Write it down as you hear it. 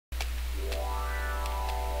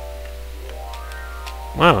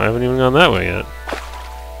Wow, I haven't even gone that way yet.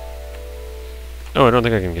 Oh, I don't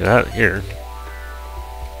think I can get out of here.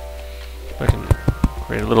 I can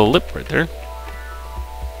create a little lip right there.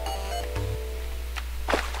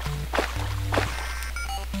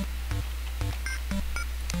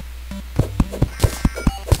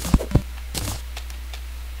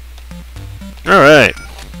 Alright.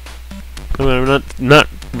 I mean, I'm not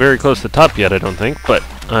very close to the top yet, I don't think, but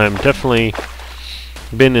I'm definitely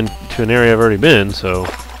been into an area I've already been, so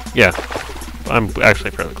yeah. I'm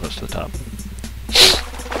actually fairly close to the top.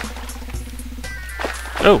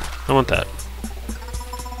 Oh, I want that.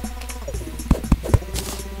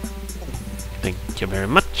 Thank you very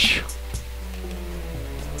much.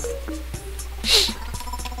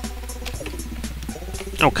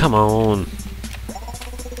 Oh, come on.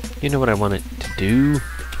 You know what I want it to do?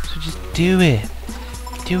 So just do it.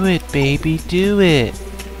 Do it, baby. Do it.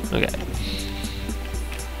 Okay.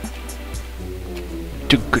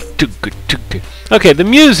 Okay, the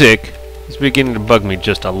music is beginning to bug me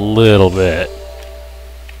just a little bit.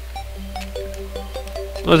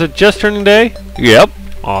 Was it just turning day? Yep.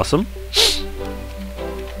 Awesome.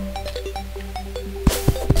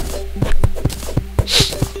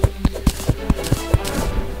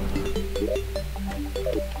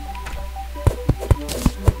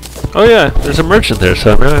 Oh yeah, there's a merchant there,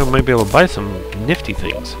 so I might be able to buy some nifty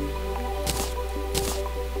things.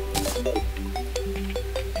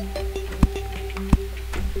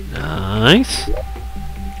 Nice.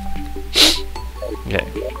 Okay.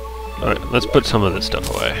 Alright, let's put some of this stuff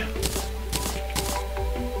away.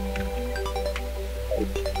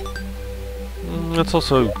 Let's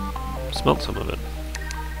also smelt some of it.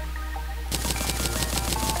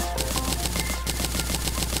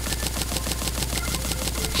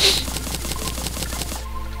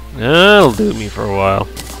 That'll do me for a while.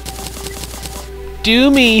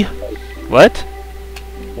 Do me! What?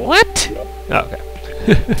 What? Oh, okay.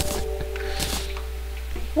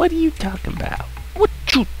 What are you talking about? What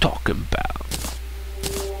you talking about?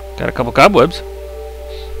 Got a couple cobwebs.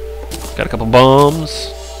 Got a couple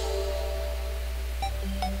bombs.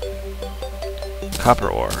 Copper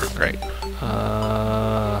ore. Great.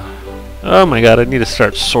 Oh my god, I need to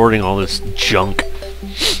start sorting all this junk.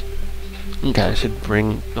 Okay, I should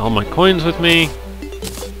bring all my coins with me.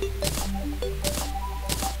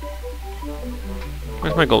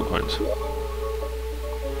 Where's my gold coins?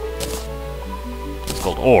 It's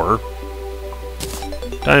gold ore.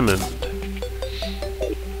 Diamond.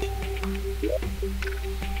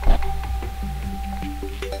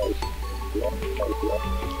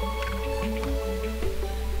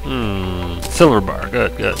 Silver bar.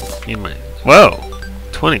 Good, good. Need my... Whoa!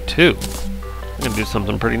 22. I'm gonna do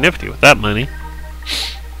something pretty nifty with that money.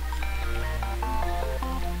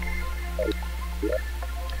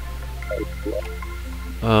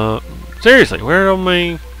 Seriously, where are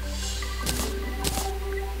my...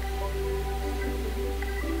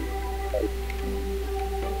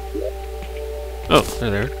 Oh,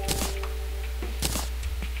 they're there.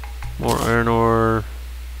 More iron ore.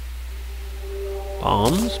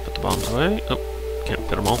 Bombs. Put the bombs away. Oh, can't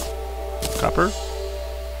fit them all. Copper.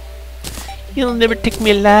 You'll never take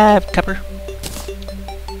me alive, copper.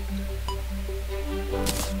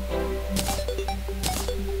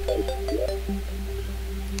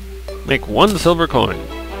 Make one silver coin.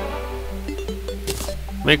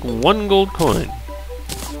 Make one gold coin.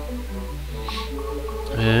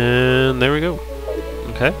 And there we go.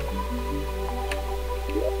 Okay.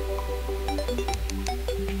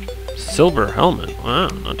 Silver helmet. Wow,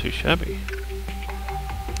 not too shabby.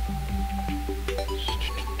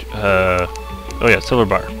 Oh yeah, silver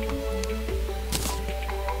bar.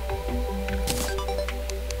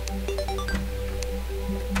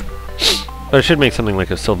 But I should make something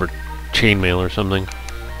like a silver chainmail or something.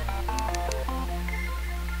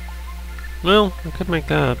 Well, I could make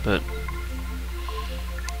that, but...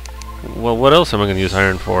 Well, what else am I going to use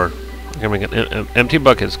iron for? I'm going to make an empty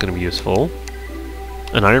bucket is going to be useful.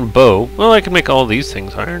 An iron bow. Well, I can make all these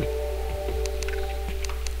things iron.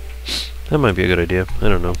 That might be a good idea. I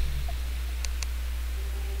don't know.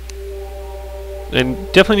 And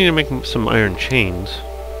definitely need to make some iron chains.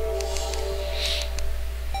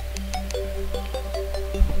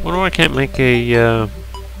 Wonder why I can't make a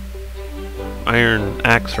iron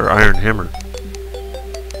axe or iron hammer.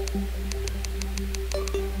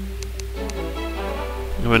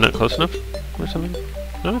 Am I not close enough or something?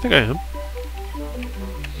 No, I think I am.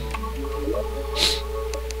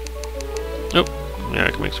 Nope. Yeah,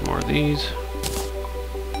 I can make some more of these.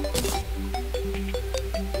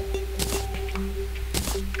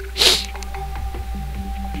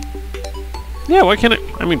 Yeah, why can't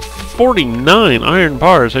I mean, 49 iron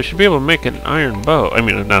bars. I should be able to make an iron bow. I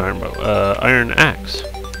mean, not iron bow. Iron axe.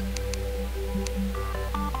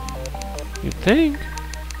 You'd think.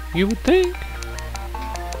 You would think.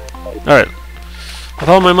 Alright. With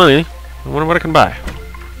all my money, I wonder what I can buy.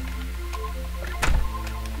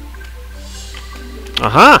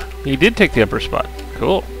 Aha! He did take the upper spot.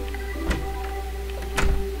 Cool.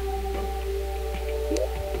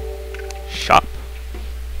 Shop.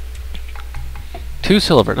 2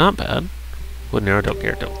 silver, not bad. Wooden arrow, don't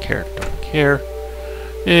care, don't care, don't care.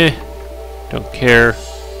 Don't care.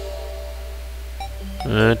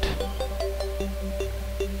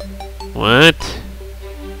 What?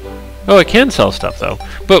 Oh, I can sell stuff though.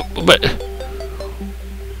 But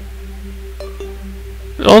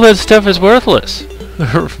all that stuff is worthless.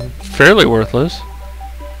 Fairly worthless.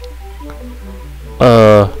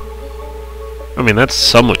 I mean, that's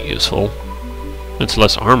somewhat useful. It's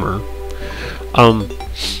less armor. And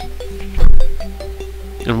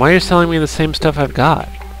why are you selling me the same stuff I've got?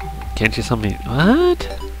 Can't you sell me... What?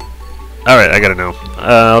 Alright, I gotta know.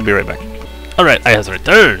 I'll be right back. Alright, I has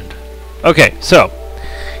returned. Okay, so...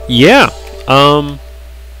 Yeah.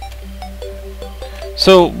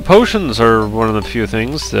 So, potions are one of the few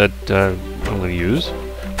things that I'm going to use.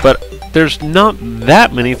 But there's not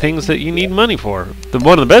that many things that you need money for.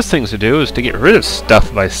 One of the best things to do is to get rid of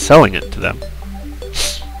stuff by selling it to them.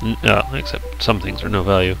 Except some things are no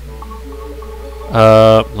value.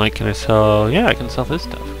 Like, can I sell... Yeah, I can sell this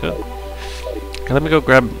stuff. Good. Okay, let me go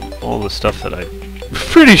grab all the stuff that I'm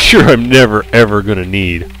pretty sure I'm never, ever gonna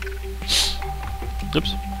need.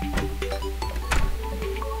 Oops.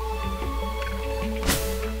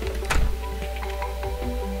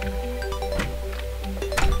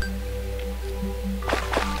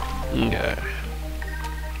 Okay.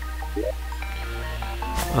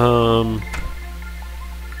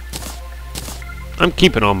 I'm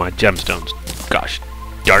keeping all my gemstones. Gosh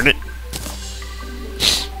darn it.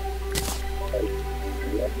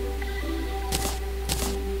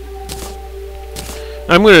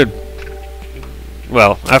 I'm gonna...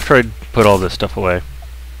 Well, after I put all this stuff away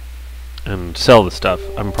and sell the stuff,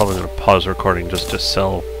 I'm probably gonna pause recording just to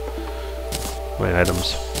sell my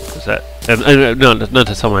items. Cause that... And no, not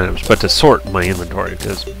to sell my items, but to sort my inventory,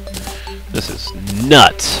 because this is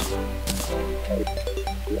nuts.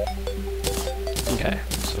 Okay,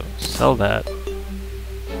 so sell that.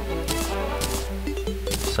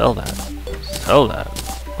 Sell that. Sell that.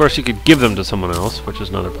 Of course, you could give them to someone else, which is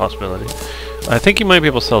another possibility. I think you might be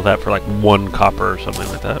able to sell that for like 1 copper or something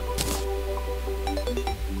like that.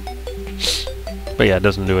 But yeah, it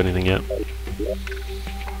doesn't do anything yet.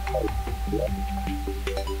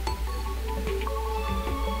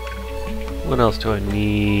 What else do I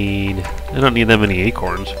need? I don't need that many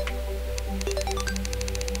acorns.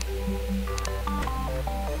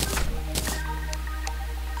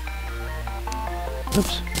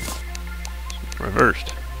 Oops.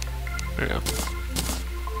 Reversed. There you go.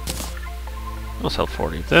 I'll sell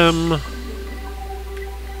 40 of them.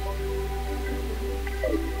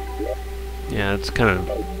 Yeah, it's kind of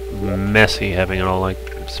messy having it all like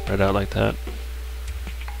spread out like that.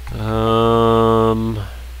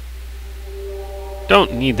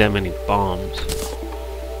 Don't need that many bombs.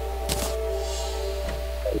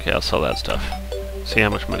 Okay, I'll sell that stuff. See how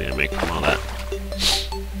much money I make from all that.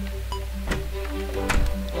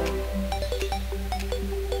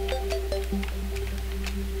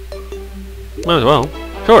 Might as well.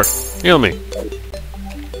 Sure. Heal me.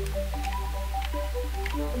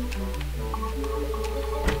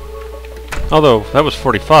 Although, that was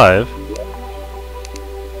 45.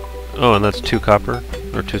 Oh, and that's 2 copper.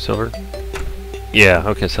 Or 2 silver. Yeah,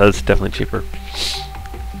 okay, so that's definitely cheaper.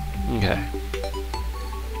 Okay.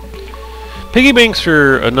 Piggy banks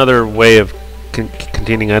are another way of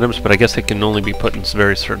containing items, but I guess they can only be put in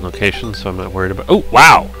very certain locations, so I'm not worried about... Oh,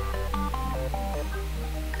 wow!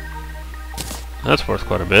 That's worth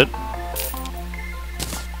quite a bit.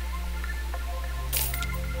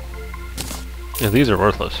 Yeah, these are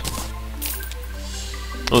worthless.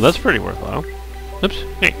 Oh, that's pretty worthwhile. Oops.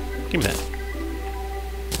 Hey, give me that.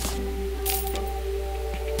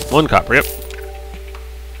 1 copper, yep.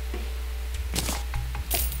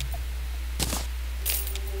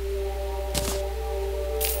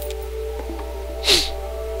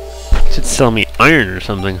 Should sell me iron or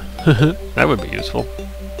something. That would be useful.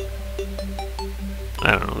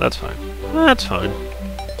 I don't know, that's fine. That's fine.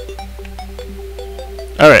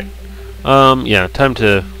 Alright. Yeah, time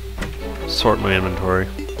to sort my inventory.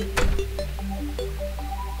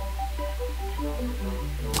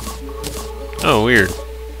 Oh, weird.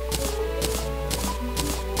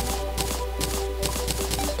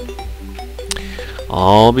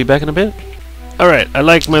 I'll be back in a bit. Alright, I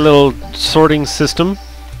like my little sorting system.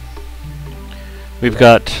 We've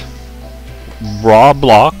got raw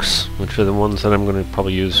blocks, which are the ones that I'm going to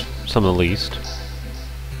probably use some of the least.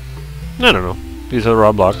 I don't know. These are the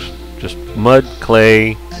raw blocks. Just mud,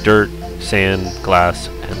 clay, dirt, sand, glass,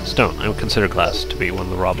 and stone. I would consider glass to be one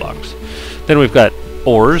of the raw blocks. Then we've got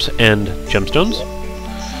ores and gemstones.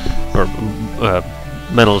 Or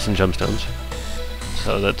metals and gemstones.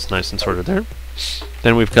 So that's nice and sorted there.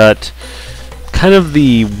 Then we've got kind of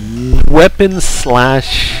the weapon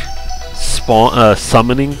slash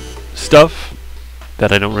summoning stuff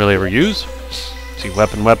that I don't really ever use. See,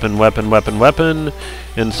 weapon, weapon, weapon, weapon, weapon,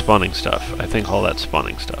 and spawning stuff. I think all that's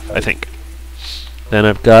spawning stuff. I think. Then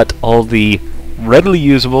I've got all the readily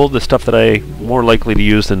usable, the stuff that I'm more likely to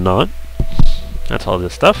use than not. That's all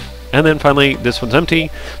this stuff. And then finally, this one's empty.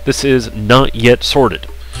 This is not yet sorted.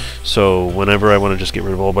 So whenever I want to just get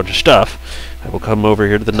rid of a whole bunch of stuff, I will come over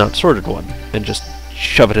here to the not sorted one and just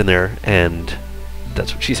shove it in there, and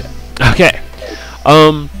that's what she said. Okay.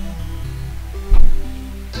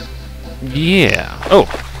 Yeah. Oh,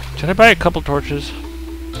 should I buy a couple torches?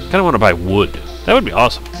 I kind of want to buy wood. That would be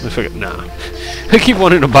awesome. I figured, nah. I keep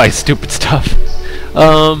wanting to buy stupid stuff.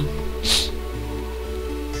 I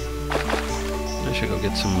should go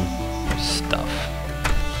get some stuff.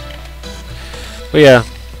 But yeah,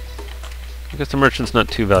 I guess the merchant's not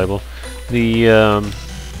too valuable. The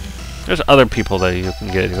there's other people that you can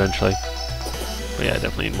get eventually. But yeah, I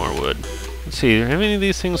definitely need more wood. Let's see, have any of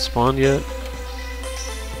these things spawned yet?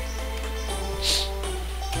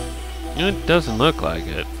 It doesn't look like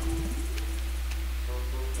it.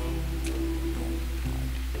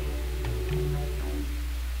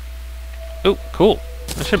 Oh, cool.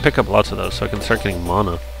 I should pick up lots of those so I can start getting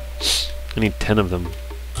mana. I need 10 of them.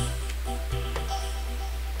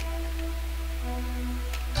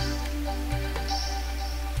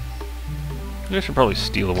 I should probably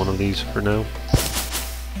steal one of these for now.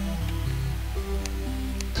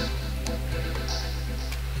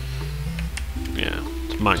 Yeah,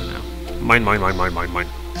 it's mine now. Mine, mine, mine, mine, mine, mine.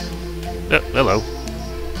 Oh, hello.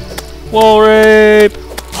 Wall rape!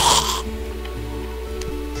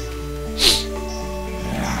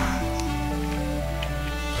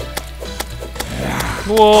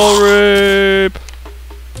 Wall rape!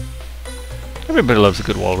 Everybody loves a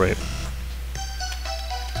good wall rape.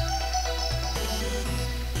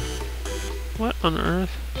 What on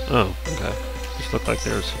earth? Oh, okay. Just look like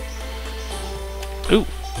there's... Ooh!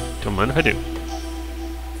 Don't mind if I do.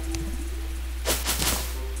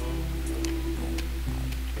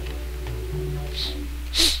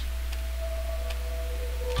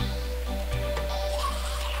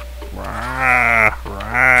 Rah,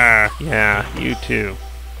 rah. Yeah, you too.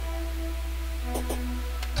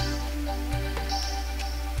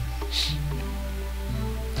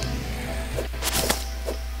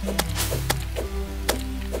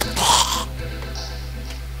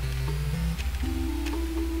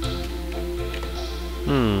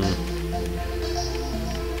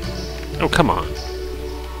 Oh, come on.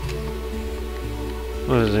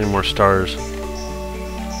 What is any more stars?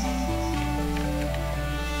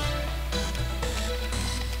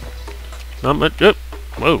 Not much. Oh,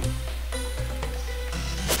 whoa.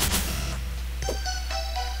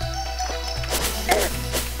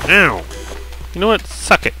 Ow. You know what?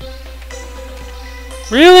 Suck it.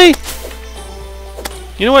 Really?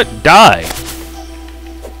 You know what? Die.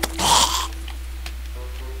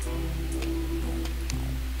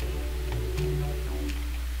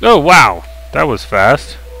 Oh, wow. That was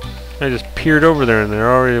fast. I just peered over there and there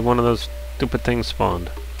already one of those stupid things spawned.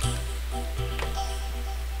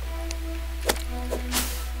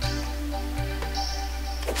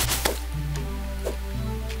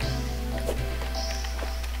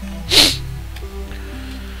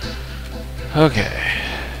 Okay.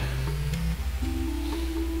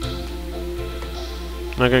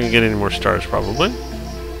 Not gonna get any more stars probably.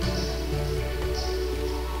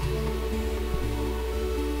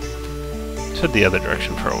 Head the other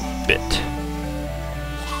direction for a bit.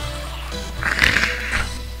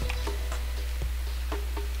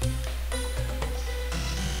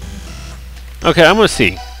 Okay, I'm gonna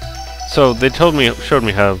see. So they showed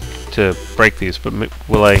me how to break these, but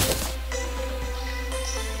will I?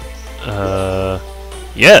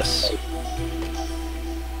 Yes.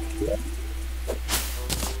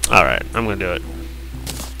 All right, I'm gonna do it.